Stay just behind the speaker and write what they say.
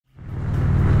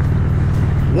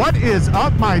What is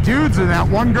up, my dudes, and that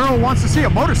one girl who wants to see a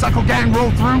motorcycle gang roll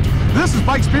through? This is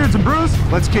Bikes, Beards, and Brews.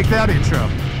 Let's kick that intro.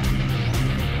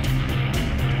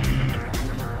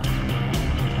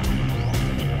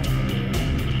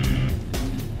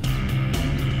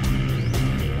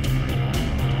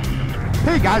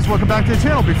 Hey guys, welcome back to the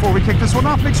channel. Before we kick this one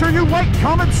off, make sure you like,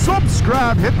 comment,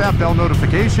 subscribe, hit that bell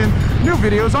notification. New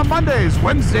videos on Mondays,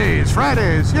 Wednesdays,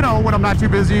 Fridays, you know, when I'm not too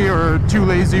busy or too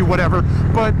lazy, whatever.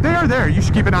 But they are there. You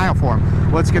should keep an eye out for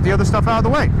them. Let's get the other stuff out of the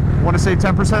way. Want to save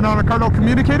 10% on a Cardinal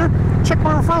communicator? Check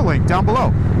my referral link down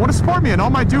below. Want to support me and all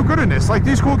my do-gooderness like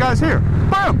these cool guys here?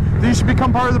 Boom! Then you should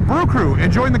become part of the Brew Crew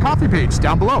and join the coffee page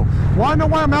down below. Want to know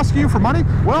why I'm asking you for money?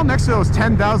 Well, next to those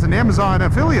 10,000 Amazon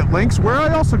affiliate links where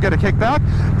I also get a kickback,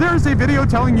 there's a video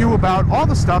telling you about all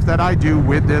the stuff that I do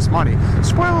with this money.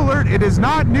 Spoiler alert, it is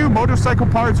not new motorcycle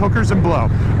parts, hookers, and blow.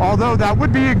 Although that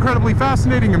would be incredibly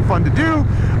fascinating and fun to do,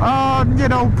 you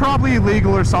know, probably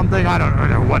illegal or something, I don't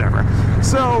know, whatever.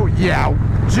 So, yeah,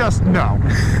 just no.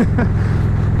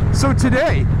 So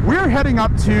today, we're heading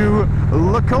up to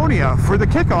Laconia for the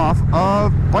kickoff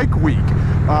of Bike Week.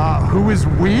 Who is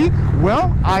we?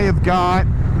 Well, I have got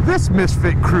this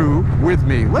misfit crew with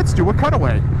me. Let's do a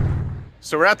cutaway.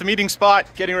 So we're at the meeting spot,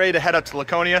 getting ready to head up to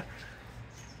Laconia.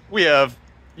 We have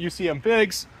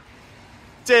UCMPigs,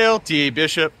 Dale, D.A.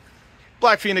 Bishop,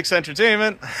 Black Phoenix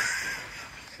Entertainment,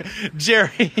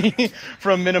 Jerry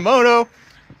from Minnow Moto,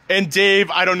 and Dave,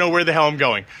 I don't know where the hell I'm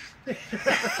going.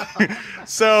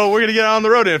 So we're gonna get on the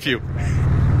road in a few.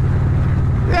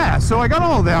 Yeah, so I got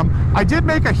all of them. I did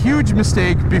make a huge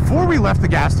mistake before we left the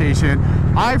gas station.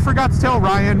 I forgot to tell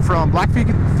Ryan from Black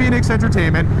Phoenix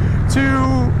Entertainment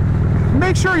to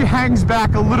make sure he hangs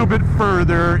back a little bit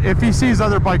further if he sees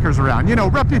other bikers around. You know,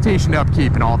 reputation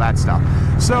upkeep and all that stuff.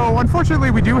 So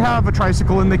unfortunately, we do have a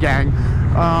tricycle in the gang,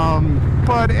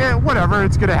 but whatever,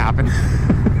 it's gonna happen.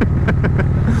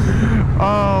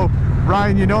 Oh,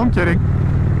 Ryan, you know I'm kidding,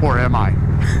 or am I?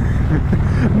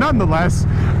 Nonetheless,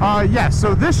 yes,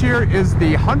 so this year is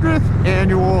the 100th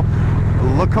annual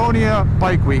Laconia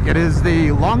Bike Week. It is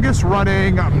the longest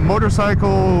running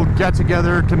motorcycle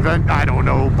get-together convent, I don't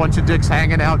know, bunch of dicks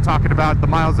hanging out talking about the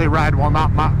miles they ride while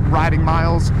not riding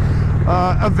miles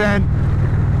event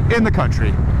in the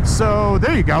country. So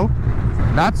there you go.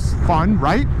 That's fun,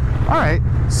 right? All right,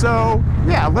 so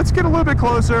yeah, let's get a little bit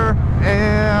closer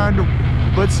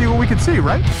and let's see what we can see,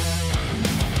 right?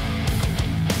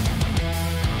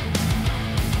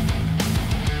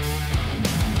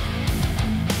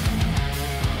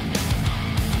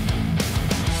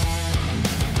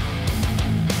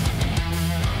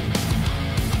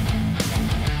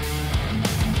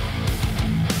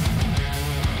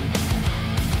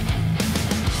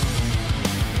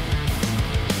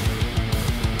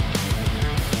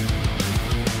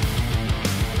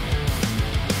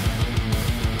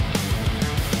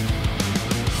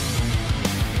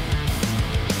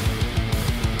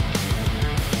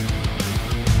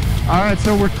 All right,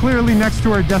 so we're clearly next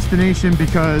to our destination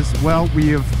because, well, we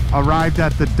have arrived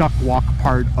at the duck walk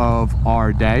part of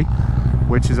our day,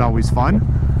 which is always fun.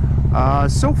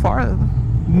 So far,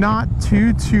 not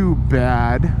too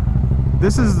bad.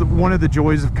 This is one of the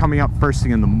joys of coming up first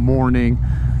thing in the morning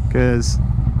because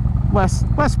less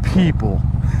people.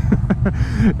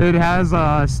 It has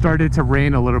started to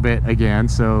rain a little bit again,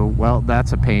 so, well,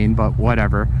 that's a pain, but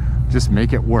whatever. Just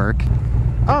make it work.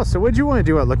 Oh, so what'd you want to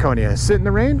do at Laconia? Sit in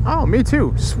the rain? Oh, me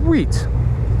too. Sweet.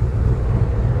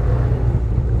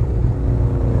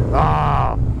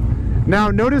 Ah. Now,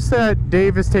 notice that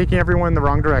Dave is taking everyone in the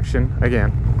wrong direction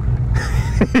again.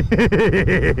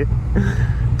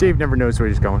 Dave never knows where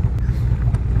he's going.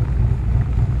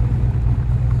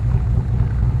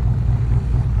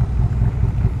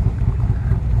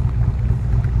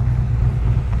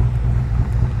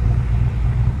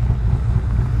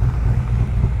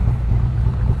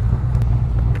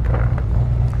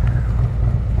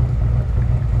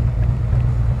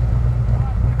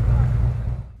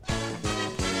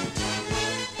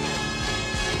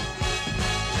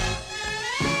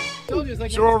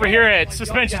 So we're over here at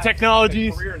Suspension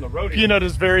Technologies. Peanut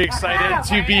is very excited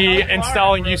to be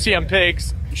installing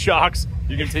UCMPigs shocks.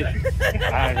 You can see, I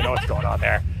don't even know what's going on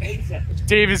there.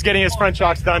 Dave is getting his front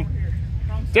shocks done.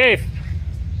 Dave,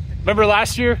 remember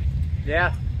last year?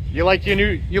 Yeah. You liked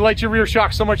your rear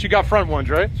shocks so much you got front ones,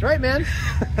 right? That's right, man.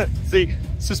 See,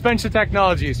 Suspension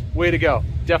Technologies, way to go.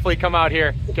 Definitely come out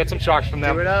here, get some shocks from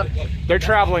them. Do it up. They're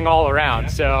traveling all around,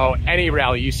 so any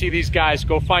rally, you see these guys,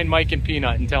 go find Mike and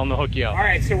Peanut and tell them to hook you up. All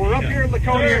right, so we're up here in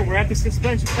Laconia. We're at the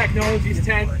Suspension Technologies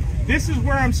tent. This is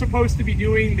where I'm supposed to be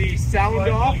doing the sound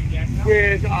off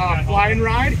with Fly and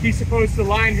Ride. He's supposed to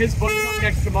line his bike up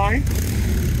next to mine.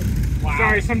 Wow.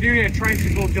 Sorry, some dude in a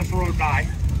tricycle just rode by.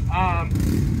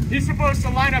 He's supposed to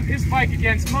line up his bike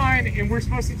against mine, and we're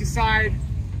supposed to decide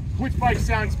which bike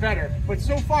sounds better. But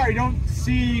so far, I don't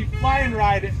see Fly and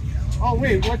Ride. Oh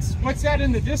wait, what's that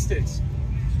in the distance?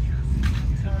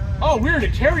 Oh, we're in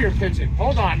a carrier pigeon.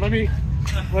 Hold on, let me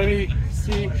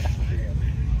see.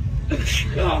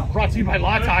 Brought to you by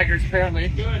Law Tigers,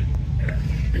 apparently.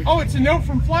 Oh, it's a note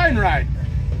from Fly and Ride.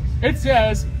 It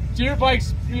says, "Dear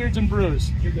Bikes, Beards, and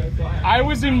Brews, I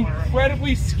was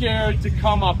incredibly scared to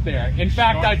come up there. In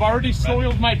fact, I've already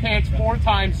soiled my pants 4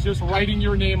 times just writing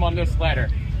your name on this letter.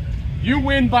 You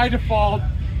win by default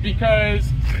because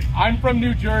I'm from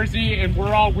New Jersey and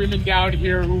we're all women down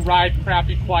here who ride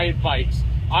crappy, quiet bikes.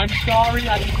 I'm sorry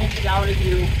I didn't down at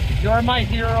you. You're my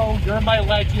hero, you're my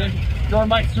legend, you're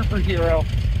my superhero.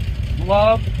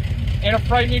 Love, in a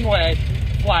frightening way,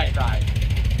 Fly and Ride."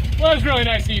 Well, it was really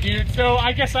nice of you, dude. So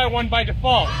I guess I won by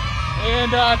default.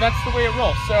 And that's the way it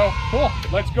rolls. So, cool,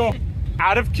 let's go.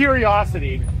 Out of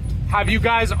curiosity, have you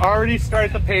guys already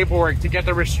started the paperwork to get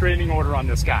the restraining order on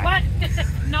this guy? What?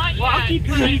 Not yet. Well, I'll keep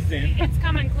teasing. It's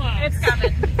coming close. It's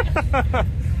coming.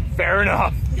 Fair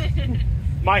enough.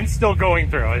 Mine's still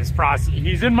going through his process.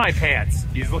 He's in my pants.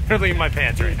 He's literally in my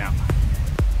pants right now.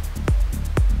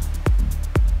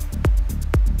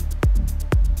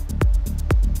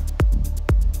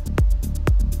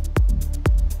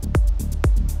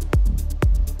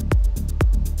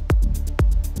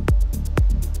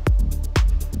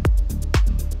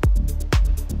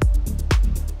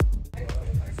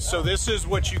 So this is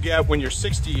what you get when you're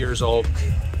 60 years old.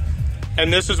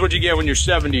 And this is what you get when you're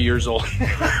 70 years old.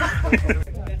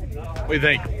 What do you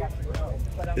think?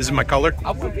 Is it my color?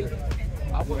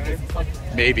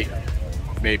 Maybe.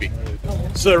 Maybe.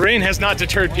 So the rain has not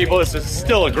deterred people. This is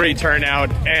still a great turnout,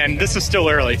 and this is still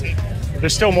early.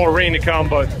 There's still more rain to come,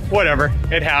 but whatever,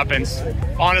 it happens.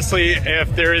 Honestly,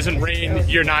 if there isn't rain,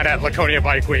 you're not at Laconia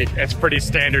Bike Week. It's pretty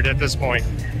standard at this point.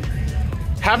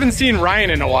 Haven't seen Ryan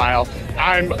in a while.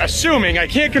 I'm assuming, I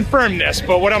can't confirm this,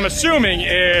 but what I'm assuming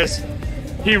is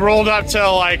he rolled up to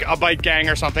like a bike gang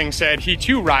or something, said he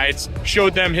too rides,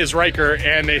 showed them his Riker,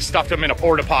 and they stuffed him in a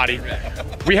porta potty.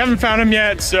 We haven't found him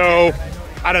yet, so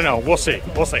I don't know. We'll see.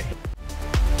 We'll see.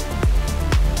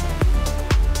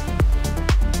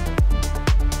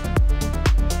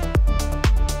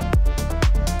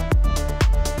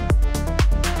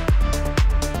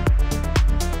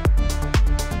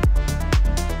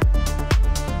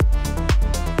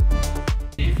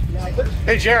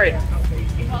 Hey Jerry,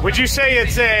 would you say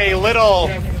it's a little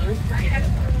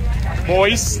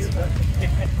moist?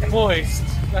 Moist.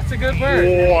 That's a good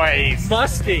word. Moist.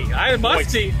 Musty.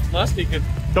 Musty. Musty could.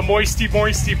 The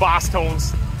moisty boss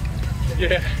tones.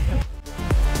 Yeah.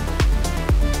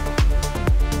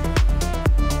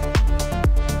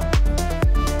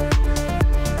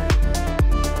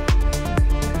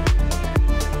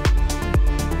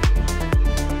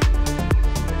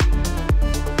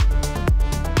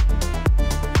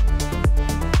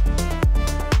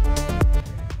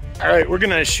 All right, we're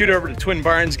gonna shoot over to Twin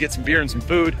Barns, get some beer and some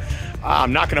food.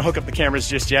 I'm not gonna hook up the cameras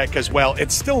just yet because, well,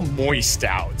 it's still moist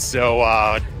out. So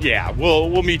yeah,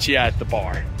 we'll meet you at the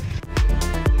bar.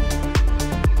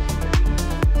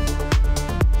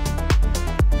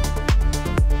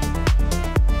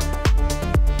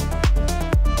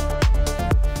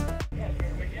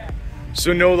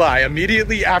 So no lie,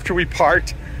 immediately after we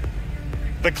parked,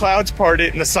 the clouds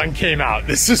parted and the sun came out.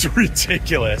 This is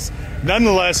ridiculous.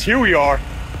 Nonetheless, here we are.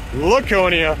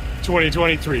 Laconia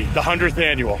 2023, the 100th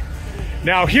annual.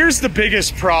 Now here's the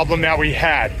biggest problem that we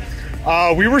had.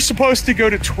 We were supposed to go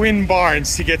to Twin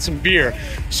Barns to get some beer.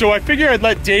 So I figured I'd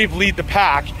let Dave lead the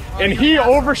pack, and he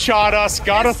overshot us,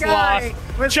 got us lost.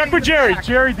 Check with Jerry.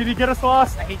 Jerry, did he get us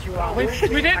lost? I hate you all. We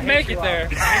didn't make it there.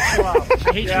 I hate you all.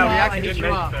 I hate you all. I hate you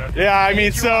all. Yeah, I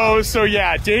mean, so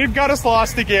yeah, Dave got us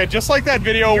lost again, just like that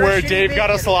video where Dave got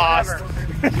us lost.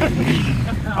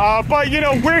 But you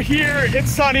know, we're here, it's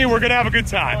sunny, we're gonna have a good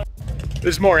time.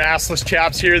 There's more assless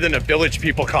chaps here than a Village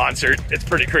People concert. It's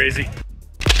pretty crazy.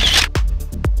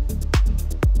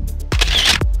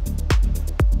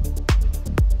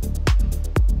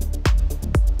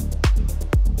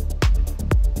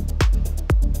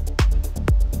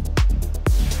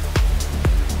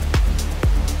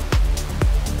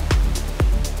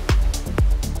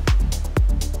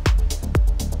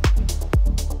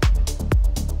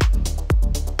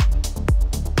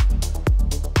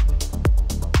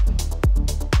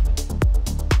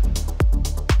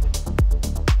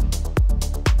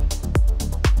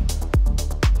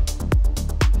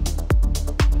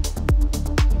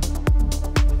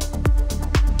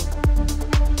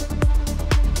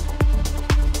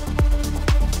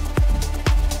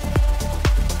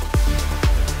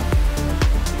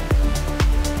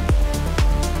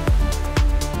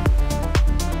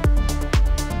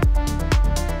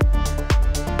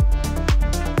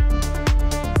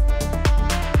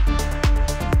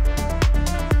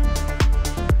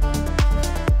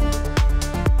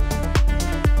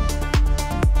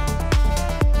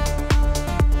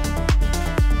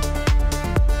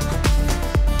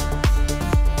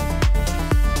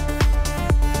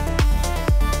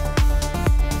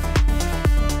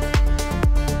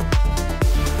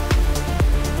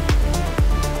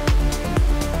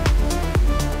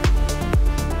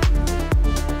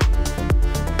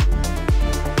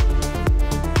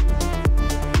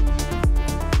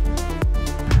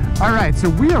 All right, so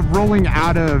we are rolling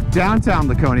out of downtown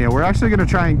Laconia. We're actually going to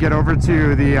try and get over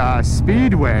to the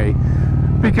Speedway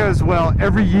because, well,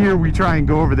 every year we try and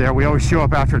go over there. We always show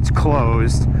up after it's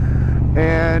closed.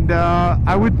 And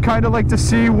I would kind of like to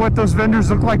see what those vendors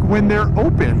look like when they're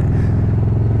open.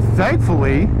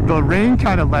 Thankfully, the rain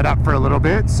kind of let up for a little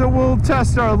bit, so we'll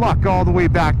test our luck all the way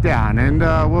back down, and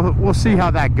we'll see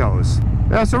how that goes.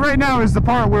 So right now is the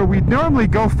part where we normally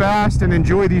go fast and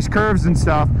enjoy these curves and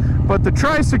stuff, but the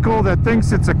tricycle that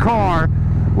thinks it's a car,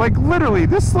 like literally,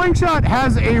 this slingshot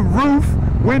has a roof,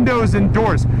 windows, and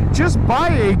doors. Just buy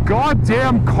a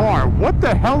goddamn car. What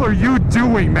the hell are you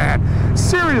doing, man?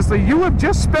 Seriously, you have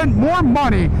just spent more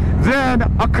money than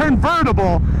a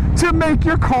convertible to make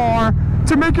your car,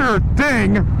 to make your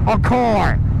thing a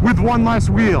car with one less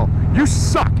wheel. You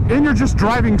suck, and you're just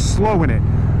driving slow in it.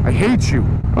 I hate you.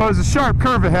 Oh, there's a sharp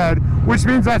curve ahead, which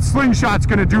means that slingshot's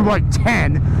gonna do like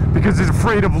 10 because it's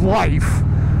afraid of life.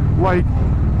 Like,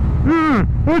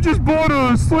 I just bought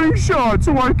a slingshot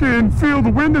so I can feel the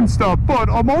wind and stuff, but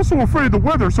I'm also afraid of the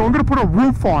weather, so I'm gonna put a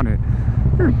roof on it.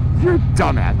 You're a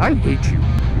dumbass. I hate you.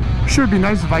 Sure, it'd be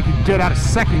nice if I could get out of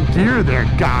second gear there,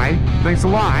 guy. Thanks a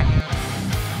lot.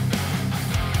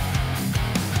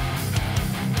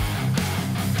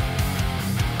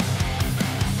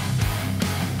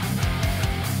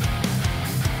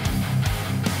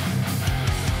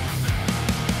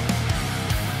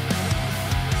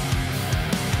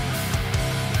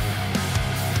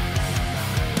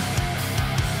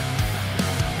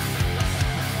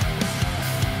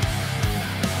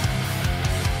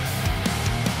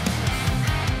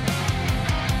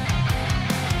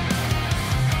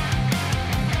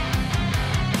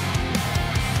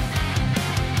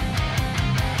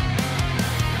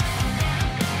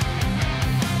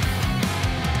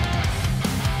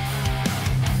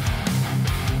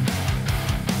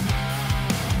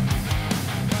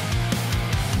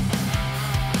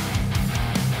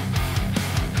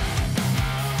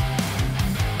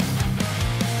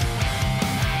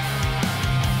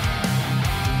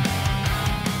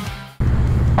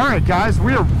 Alright guys,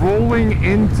 we are rolling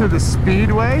into the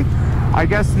Speedway. I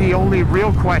guess the only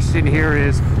real question here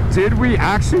is, did we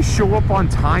actually show up on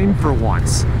time for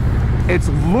once? It's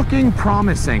looking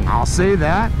promising, I'll say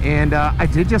that. And I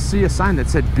did just see a sign that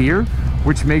said beer,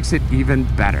 which makes it even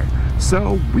better.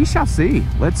 So we shall see.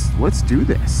 Let's do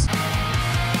this.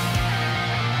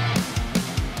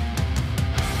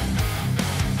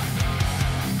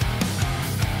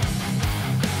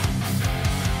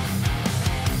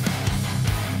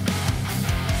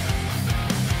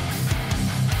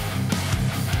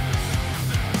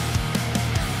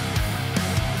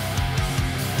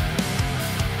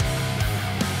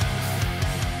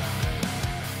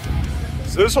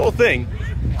 So this whole thing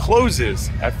closes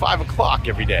at 5 o'clock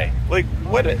every day. Like,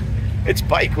 what? It's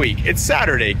bike week. It's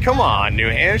Saturday. Come on, New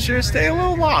Hampshire, stay a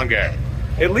little longer.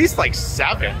 At least like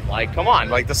 7. Like, come on.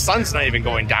 Like, the sun's not even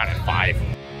going down at 5.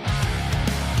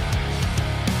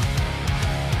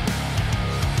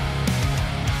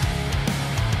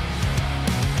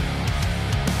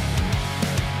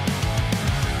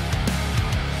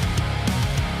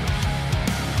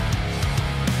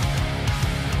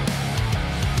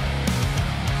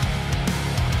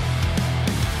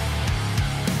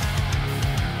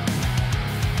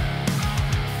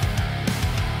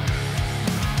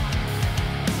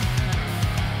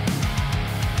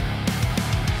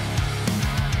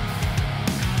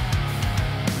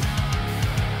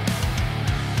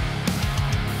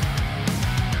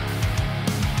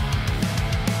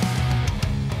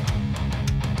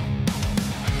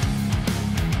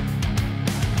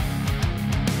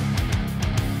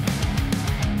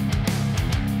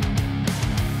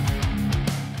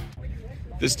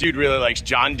 This dude really likes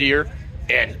John Deere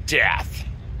and death.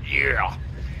 Yeah.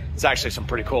 It's actually some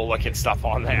pretty cool looking stuff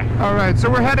on there. All right, so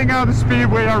we're heading out of the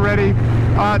Speedway already.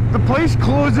 The place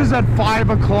closes at 5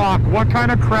 o'clock. What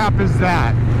kind of crap is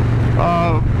that?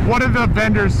 One of the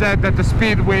vendors said that the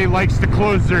Speedway likes to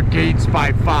close their gates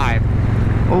by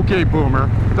 5. Okay, boomer.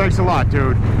 Thanks a lot,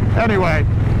 dude. Anyway,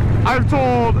 I've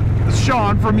told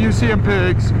Sean from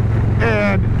UCMPigs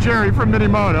and Jerry from Minnow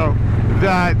Moto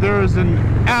that there is an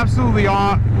absolutely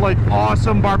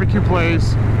awesome barbecue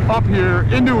place up here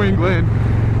in New England,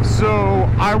 so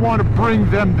I want to bring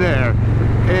them there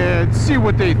and see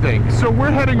what they think. So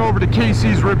we're heading over to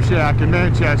Casey's Rib Shack in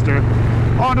Manchester.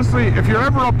 Honestly, if you're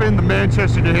ever up in the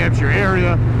Manchester, New Hampshire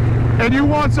area and you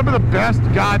want some of the best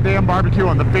goddamn barbecue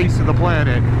on the face of the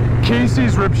planet,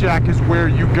 Casey's Rib Shack is where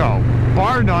you go.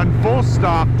 Bar none, full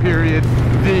stop, period,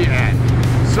 the end.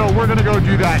 So we're gonna go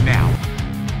do that now.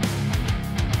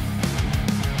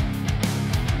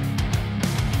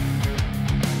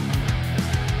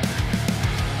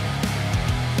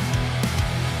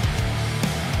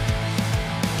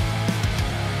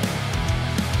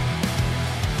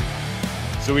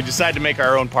 So we decided to make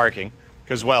our own parking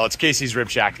because, well, it's Casey's Rib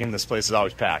Shack and this place is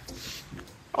always packed.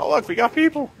 Oh, look, we got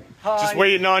people. Hi. Just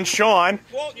waiting on Sean.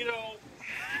 Well, you know.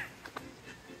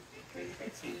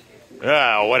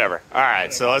 Oh, whatever. All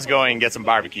right, so let's go and get some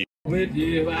barbecue. With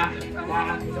you,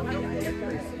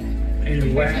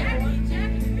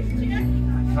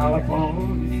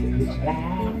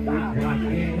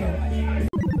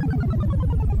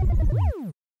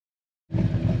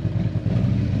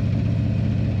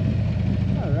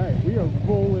 Alright, we are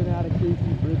rolling out of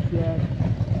Casey's Rib Shack.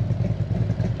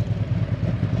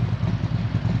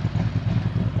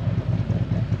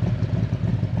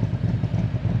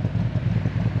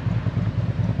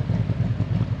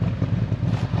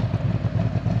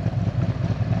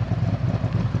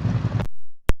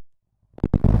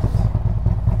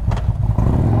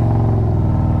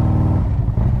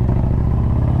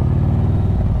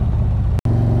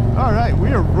 Alright,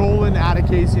 we are rolling out of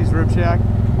Casey's Rib Shack.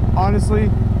 Honestly,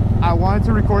 I wanted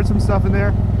to record some stuff in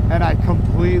there and I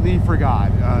completely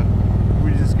forgot.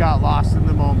 We just got lost in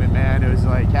the moment, man. It was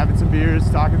like having some beers,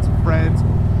 talking to some friends.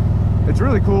 It's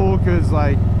really cool because,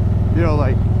 like, you know,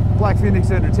 like Black Phoenix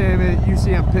Entertainment,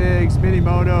 UCMPigs, Minnow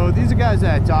Moto, these are guys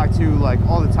that I talk to like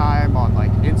all the time on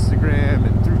like Instagram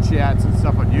and through chats and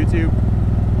stuff on YouTube.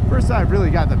 First time I've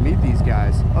really gotten to meet these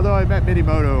guys. Although I met Minnow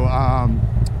Moto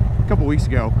a couple weeks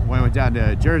ago when I went down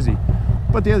to Jersey,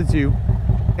 but the other two,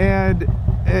 and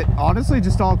it honestly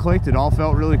just all clicked. It all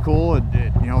felt really cool. It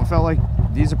you know, it felt like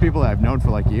these are people that I've known for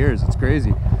like years. It's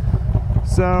crazy.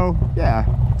 So yeah,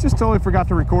 just totally forgot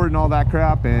to record and all that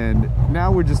crap, and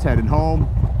now we're just heading home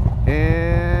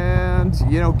and,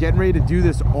 you know, getting ready to do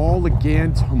this all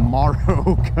again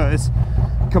tomorrow because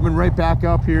coming right back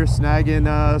up here, snagging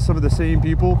some of the same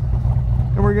people,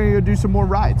 and we're gonna go do some more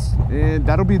rides, and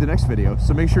that'll be the next video,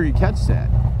 so make sure you catch that.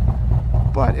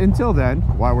 But until then,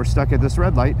 while we're stuck at this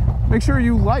red light, make sure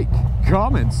you like,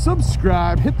 comment,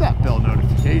 subscribe, hit that bell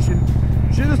notification,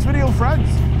 share this video with friends,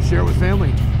 share it with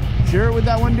family, share it with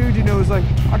that one dude you know who's like,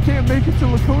 I can't make it to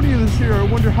Laconia this year, I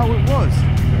wonder how it was.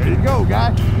 There you go,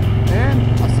 guy. And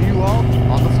I'll see you all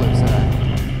on the flip side.